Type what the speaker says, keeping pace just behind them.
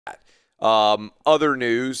Other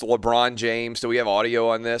news, LeBron James. Do we have audio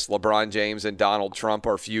on this? LeBron James and Donald Trump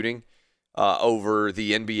are feuding over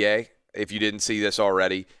the NBA, if you didn't see this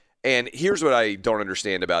already. And here's what I don't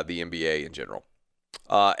understand about the NBA in general.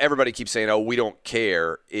 Everybody keeps saying, oh, we don't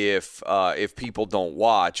care if people don't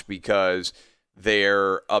watch because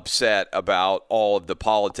they're upset about all of the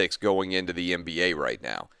politics going into the NBA right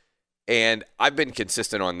now. And I've been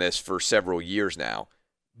consistent on this for several years now.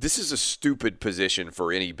 This is a stupid position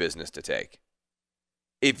for any business to take.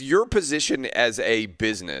 If your position as a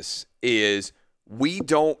business is we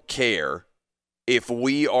don't care if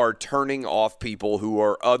we are turning off people who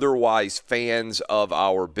are otherwise fans of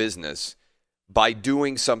our business by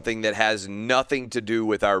doing something that has nothing to do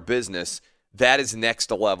with our business, that is next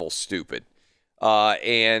level stupid.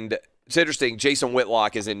 And it's interesting, Jason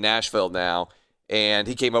Whitlock is in Nashville now, and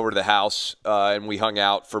he came over to the house, and we hung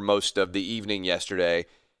out for most of the evening yesterday.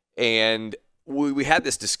 And we had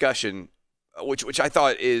this discussion, which I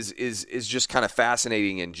thought is just kind of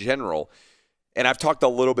fascinating in general. And I've talked a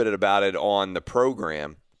little bit about it on the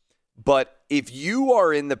program. But if you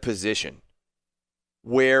are in the position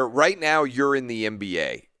where right now you're in the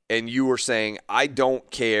NBA and you are saying, I don't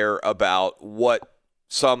care about what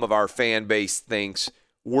some of our fan base thinks,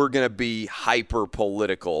 we're going to be hyper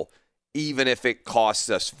political, even if it costs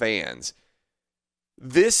us fans.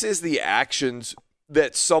 This is the actions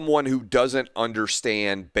that someone who doesn't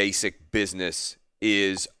understand basic business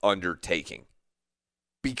is undertaking.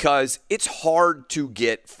 Because it's hard to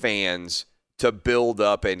get fans to build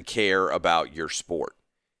up and care about your sport.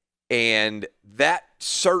 And that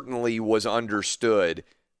certainly was understood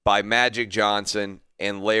by Magic Johnson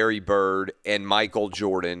and Larry Bird and Michael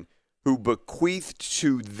Jordan, who bequeathed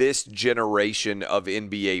to this generation of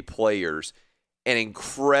NBA players an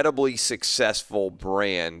incredibly successful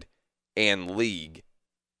brand and league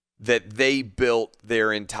that they built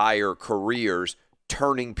their entire careers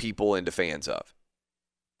turning people into fans of.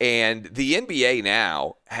 And the NBA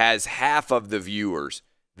now has half of the viewers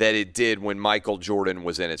that it did when Michael Jordan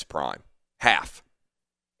was in its prime. Half.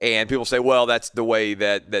 And people say, well, that's the way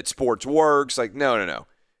that sports works. Like, no.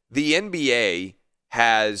 The NBA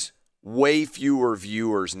has way fewer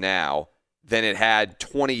viewers now than it had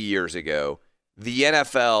 20 years ago. The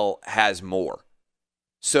NFL has more.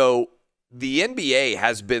 So the NBA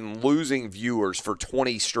has been losing viewers for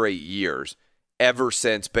 20 straight years ever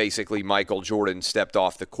since basically Michael Jordan stepped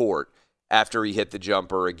off the court after he hit the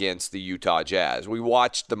jumper against the Utah Jazz. We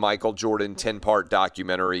watched the Michael Jordan 10-part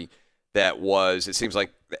documentary that was, it seems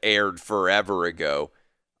like, aired forever ago,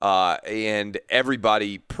 and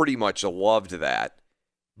everybody pretty much loved that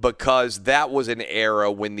because that was an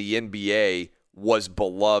era when the NBA was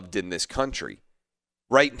beloved in this country.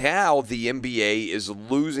 Right now, the NBA is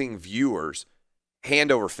losing viewers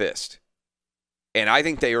hand over fist. And I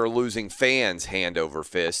think they are losing fans hand over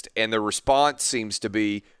fist. And the response seems to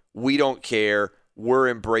be, we don't care. We're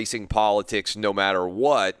embracing politics no matter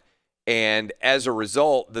what. And as a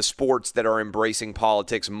result, the sports that are embracing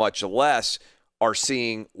politics much less are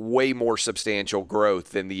seeing way more substantial growth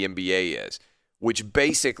than the NBA is, which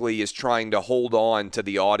basically is trying to hold on to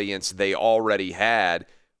the audience they already had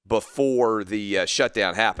before the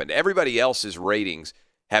shutdown happened. Everybody else's ratings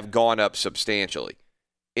have gone up substantially.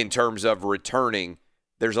 In terms of returning,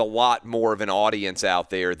 there's a lot more of an audience out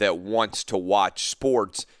there that wants to watch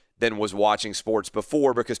sports than was watching sports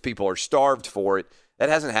before because people are starved for it. That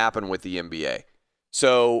hasn't happened with the NBA.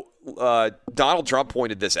 So Donald Trump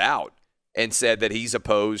pointed this out and said that he's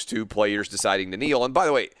opposed to players deciding to kneel. And by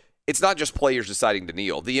the way, it's not just players deciding to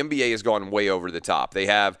kneel. The NBA has gone way over the top. They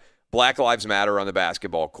have Black Lives Matter on the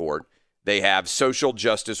basketball court. They have social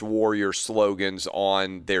justice warrior slogans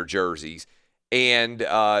on their jerseys. And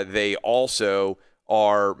they also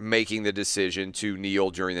are making the decision to kneel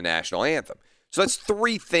during the national anthem. So that's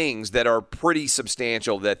three things that are pretty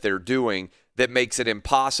substantial that they're doing that makes it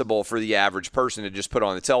impossible for the average person to just put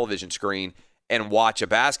on the television screen and watch a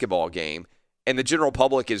basketball game. And the general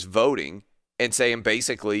public is voting and saying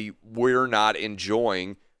basically we're not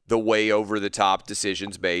enjoying the way over-the-top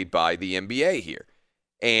decisions made by the NBA here.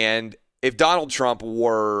 And if Donald Trump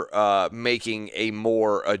were making a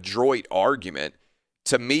more adroit argument,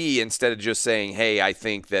 to me, instead of just saying, hey, I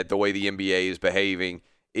think that the way the NBA is behaving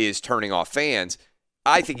is turning off fans,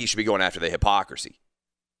 I think he should be going after the hypocrisy.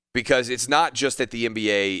 Because it's not just that the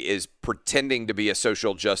NBA is pretending to be a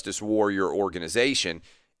social justice warrior organization,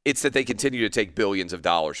 it's that they continue to take billions of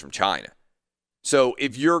dollars from China. So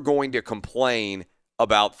if you're going to complain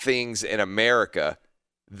about things in America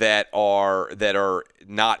that are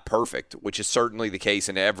not perfect, which is certainly the case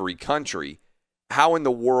in every country, how in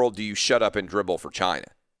the world do you shut up and dribble for China?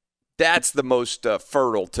 That's the most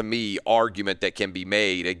fertile, to me, argument that can be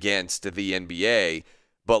made against the NBA.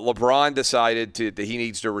 But LeBron decided that he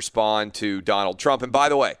needs to respond to Donald Trump. And by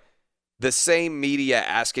the way, the same media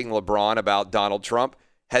asking LeBron about Donald Trump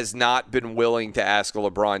has not been willing to ask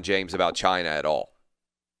LeBron James about China at all,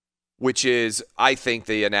 which is, I think,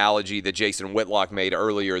 the analogy that Jason Whitlock made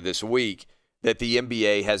earlier this week, that the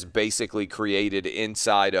NBA has basically created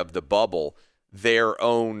inside of the bubble their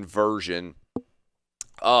own version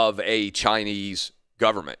of a Chinese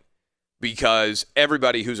government, because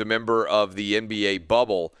everybody who's a member of the NBA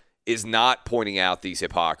bubble is not pointing out these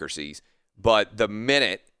hypocrisies. But the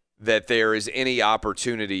minute that there is any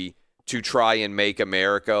opportunity to try and make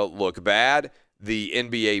America look bad, the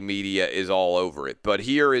NBA media is all over it. But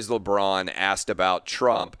here is LeBron asked about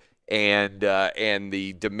Trump and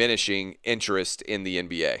the diminishing interest in the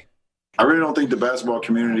NBA. I really don't think the basketball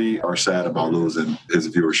community are sad about losing his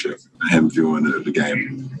viewership, him viewing the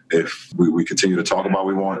game. If we continue to talk about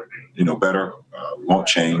we want, better, won't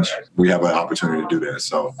change, we have an opportunity to do that.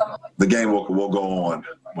 So the game will go on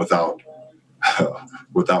without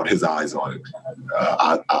his eyes on it.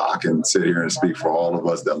 I can sit here and speak for all of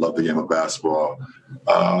us that love the game of basketball.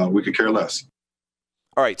 We could care less.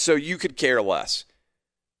 All right, so you could care less.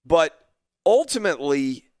 But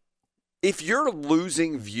ultimately, if you're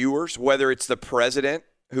losing viewers, whether it's the president,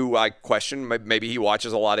 who I question, maybe he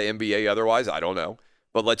watches a lot of NBA otherwise, I don't know.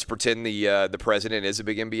 But let's pretend the president is a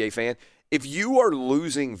big NBA fan. If you are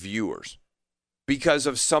losing viewers because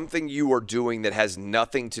of something you are doing that has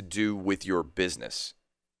nothing to do with your business,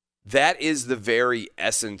 that is the very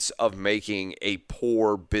essence of making a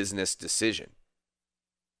poor business decision.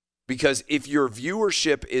 Because if your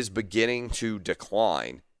viewership is beginning to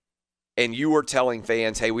decline and you are telling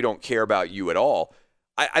fans, hey, we don't care about you at all,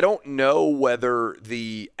 I don't know whether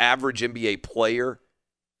the average NBA player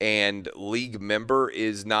and league member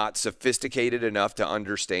is not sophisticated enough to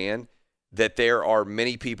understand that there are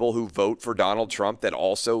many people who vote for Donald Trump that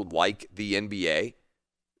also like the NBA.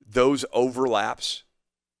 Those overlaps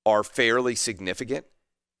are fairly significant.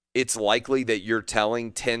 It's likely that you're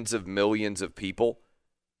telling tens of millions of people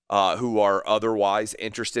who are otherwise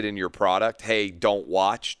interested in your product, hey, don't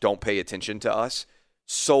watch, don't pay attention to us,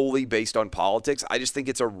 solely based on politics. I just think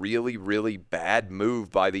it's a really, really bad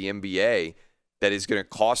move by the NBA that is going to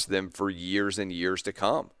cost them for years and years to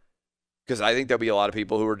come. Because I think there'll be a lot of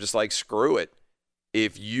people who are just like, screw it.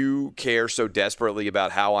 If you care so desperately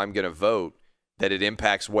about how I'm going to vote that it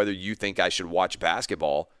impacts whether you think I should watch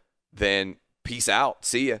basketball, then peace out.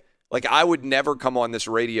 See ya. Like, I would never come on this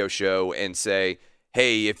radio show and say,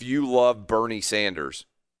 hey, if you love Bernie Sanders,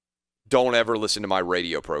 don't ever listen to my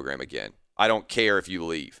radio program again. I don't care if you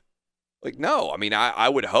leave. Like, no. I mean, I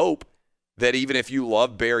would hope that even if you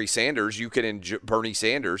love Bernie Sanders, you could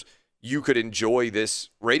enjoy this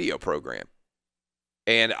radio program.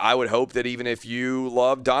 And I would hope that even if you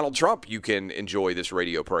love Donald Trump, you can enjoy this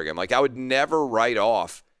radio program. Like, I would never write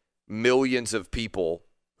off millions of people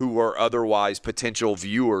who are otherwise potential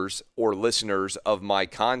viewers or listeners of my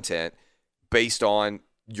content based on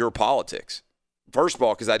your politics. First of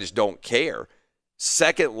all, because I just don't care.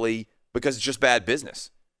 Secondly, because it's just bad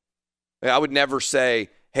business. I would never say,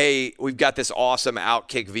 hey, we've got this awesome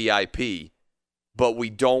Outkick VIP, but we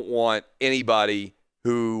don't want anybody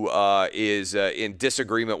who is in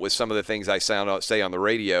disagreement with some of the things I say on the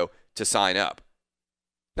radio to sign up.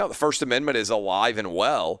 No, the First Amendment is alive and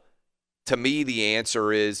well. To me, the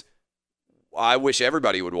answer is I wish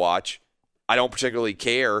everybody would watch. I don't particularly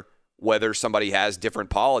care whether somebody has different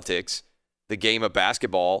politics. The game of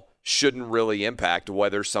basketball shouldn't really impact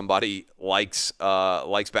whether somebody likes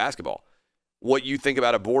basketball. What you think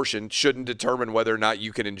about abortion shouldn't determine whether or not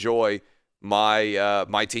you can enjoy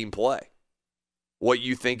my team play. What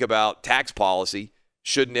you think about tax policy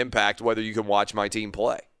shouldn't impact whether you can watch my team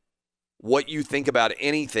play. What you think about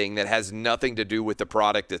anything that has nothing to do with the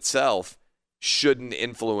product itself shouldn't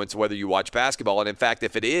influence whether you watch basketball. And in fact,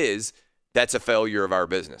 if it is, that's a failure of our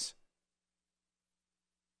business.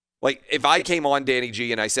 Like, if I came on Danny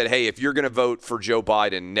G and I said, hey, if you're going to vote for Joe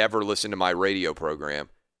Biden, never listen to my radio program,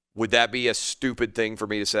 would that be a stupid thing for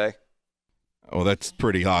me to say? Oh, that's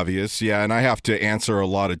pretty obvious. Yeah, and I have to answer a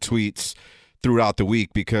lot of tweets throughout the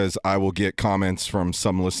week because I will get comments from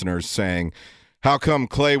some listeners saying, how come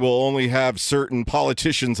Clay will only have certain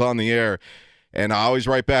politicians on the air? And I always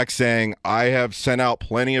write back saying, I have sent out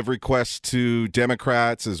plenty of requests to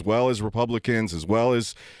Democrats as well as Republicans, as well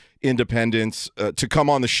as independents to come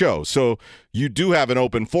on the show. So you do have an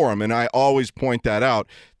open forum, and I always point that out.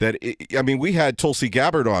 We had Tulsi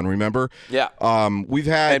Gabbard on, remember? Yeah. We've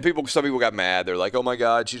had some people got mad. They're like, "Oh my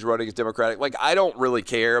God, she's running as Democratic." Like, I don't really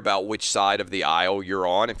care about which side of the aisle you're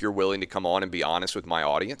on if you're willing to come on and be honest with my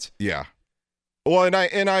audience. Yeah. Well,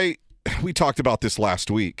 we talked about this last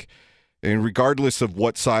week. And regardless of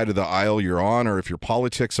what side of the aisle you're on, or if your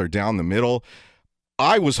politics are down the middle,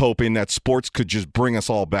 I was hoping that sports could just bring us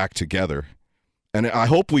all back together. And I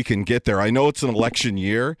hope we can get there. I know it's an election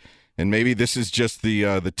year, and maybe this is just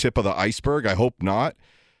the tip of the iceberg. I hope not.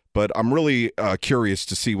 But I'm really curious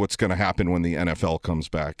to see what's going to happen when the NFL comes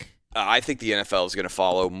back. I think the NFL is going to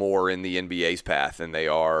follow more in the NBA's path than they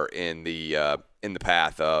are in the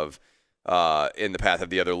path of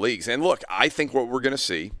the other leagues. And look, I think what we're going to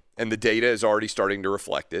see, and the data is already starting to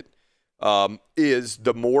reflect it, is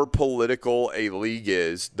the more political a league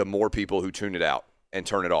is, the more people who tune it out and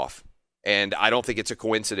turn it off. And I don't think it's a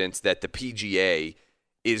coincidence that the PGA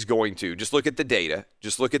is going to, just look at the data,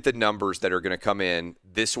 just look at the numbers that are going to come in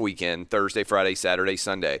this weekend, Thursday, Friday, Saturday,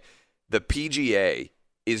 Sunday. The PGA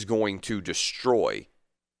is going to destroy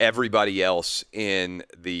everybody else in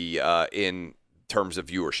terms of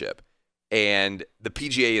viewership. And the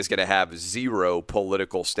PGA is going to have zero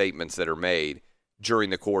political statements that are made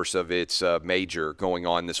during the course of its major going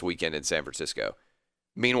on this weekend in San Francisco.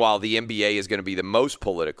 Meanwhile, the NBA is going to be the most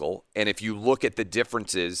political. And if you look at the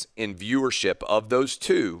differences in viewership of those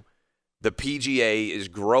two, the PGA is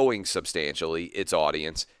growing substantially its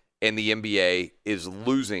audience, and the NBA is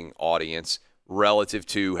losing audience relative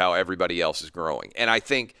to how everybody else is growing. And I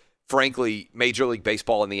think, frankly, Major League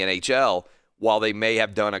Baseball and the NHL, while they may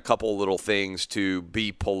have done a couple little things to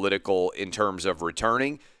be political in terms of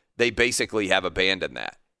returning, they basically have abandoned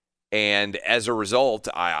that. And as a result,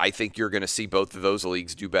 I think you're going to see both of those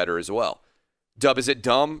leagues do better as well. Dub, is it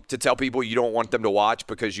dumb to tell people you don't want them to watch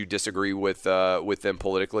because you disagree with them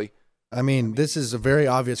politically? I mean, this is a very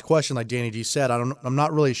obvious question, like Danny G said. I'm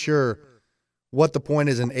not really sure what the point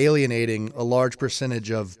is in alienating a large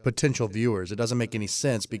percentage of potential viewers. It doesn't make any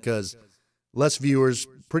sense because less viewers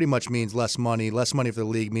pretty much means less money. Less money for the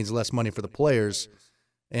league means less money for the players.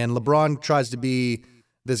 And LeBron tries to be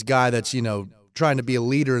this guy that's, trying to be a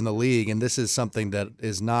leader in the league, and this is something that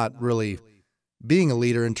is not really being a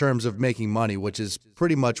leader in terms of making money, which is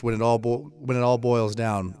pretty much when it all boils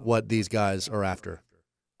down what these guys are after.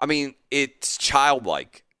 I mean, it's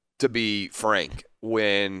childlike, to be frank,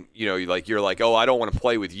 when you're like, oh, I don't want to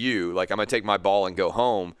play with you. Like, I'm gonna take my ball and go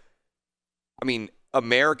home. I mean,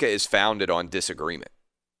 America is founded on disagreement.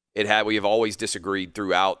 We have always disagreed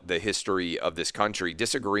throughout the history of this country.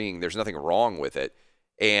 Disagreeing, there's nothing wrong with it.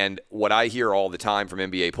 And what I hear all the time from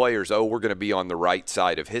NBA players, oh, we're going to be on the right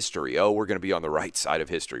side of history. Oh, we're going to be on the right side of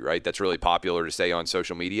history, right? That's really popular to say on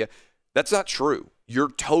social media. That's not true.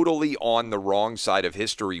 You're totally on the wrong side of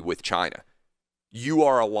history with China. You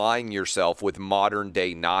are aligning yourself with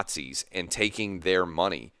modern-day Nazis and taking their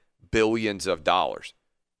money, billions of dollars.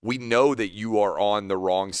 We know that you are on the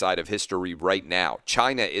wrong side of history right now.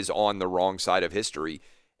 China is on the wrong side of history,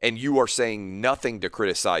 and you are saying nothing to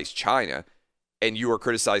criticize China, and you are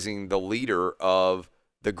criticizing the leader of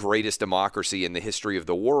the greatest democracy in the history of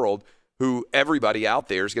the world, who everybody out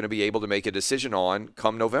there is going to be able to make a decision on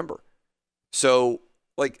come November. So,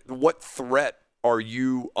 what threat are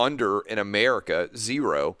you under in America?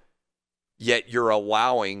 Zero. Yet you're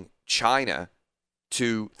allowing China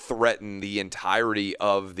to threaten the entirety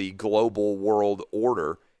of the global world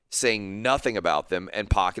order, saying nothing about them and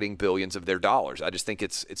pocketing billions of their dollars. I just think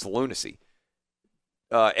it's lunacy.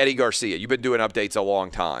 Eddie Garcia, you've been doing updates a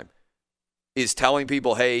long time. Is telling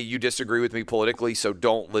people, hey, you disagree with me politically, so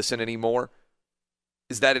don't listen anymore,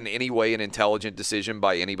 is that in any way an intelligent decision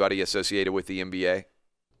by anybody associated with the NBA?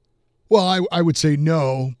 Well, I would say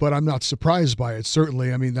no, but I'm not surprised by it,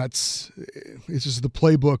 certainly. I mean, it's just the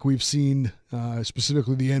playbook we've seen,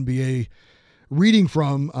 specifically the NBA, reading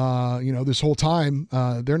from, this whole time.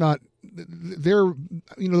 The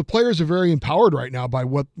players are very empowered right now by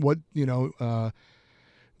what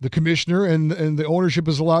the commissioner and the ownership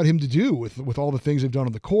has allowed him to do with all the things they've done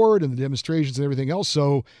on the court and the demonstrations and everything else.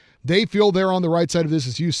 So they feel they're on the right side of this,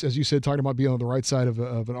 as you said, talking about being on the right side of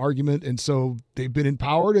an argument. And so they've been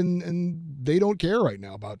empowered and they don't care right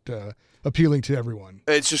now about appealing to everyone.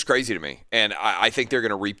 It's just crazy to me. And I think they're going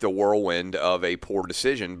to reap the whirlwind of a poor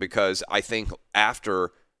decision, because I think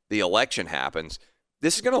after the election happens,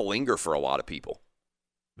 this is going to linger for a lot of people.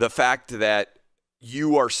 The fact that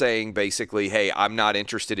you are saying basically, hey, I'm not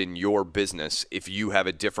interested in your business if you have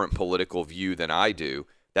a different political view than I do.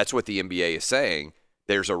 That's what the NBA is saying.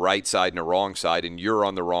 There's a right side and a wrong side, and you're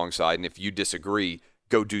on the wrong side. And if you disagree,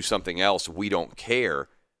 go do something else. We don't care.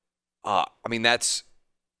 I mean, that's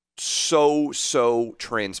so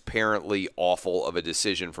transparently awful of a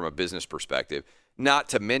decision from a business perspective. Not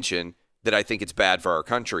to mention that I think it's bad for our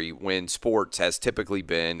country when sports has typically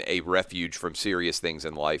been a refuge from serious things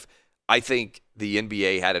in life. I think the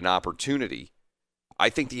NBA had an opportunity. I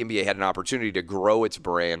think the NBA had an opportunity to grow its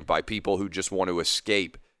brand by people who just want to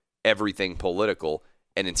escape everything political,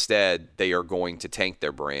 and instead they are going to tank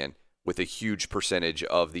their brand with a huge percentage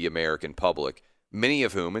of the American public, many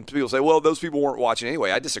of whom, and people say, well, those people weren't watching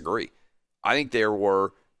anyway. I disagree. I think there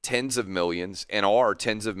were tens of millions and are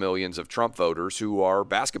tens of millions of Trump voters who are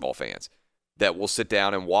basketball fans that will sit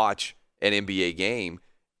down and watch an NBA game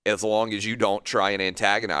as long as you don't try and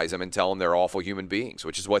antagonize them and tell them they're awful human beings,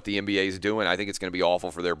 which is what the NBA is doing. I think it's going to be awful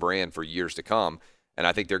for their brand for years to come, and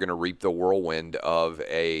I think they're going to reap the whirlwind of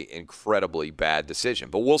a incredibly bad decision.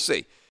 But we'll see.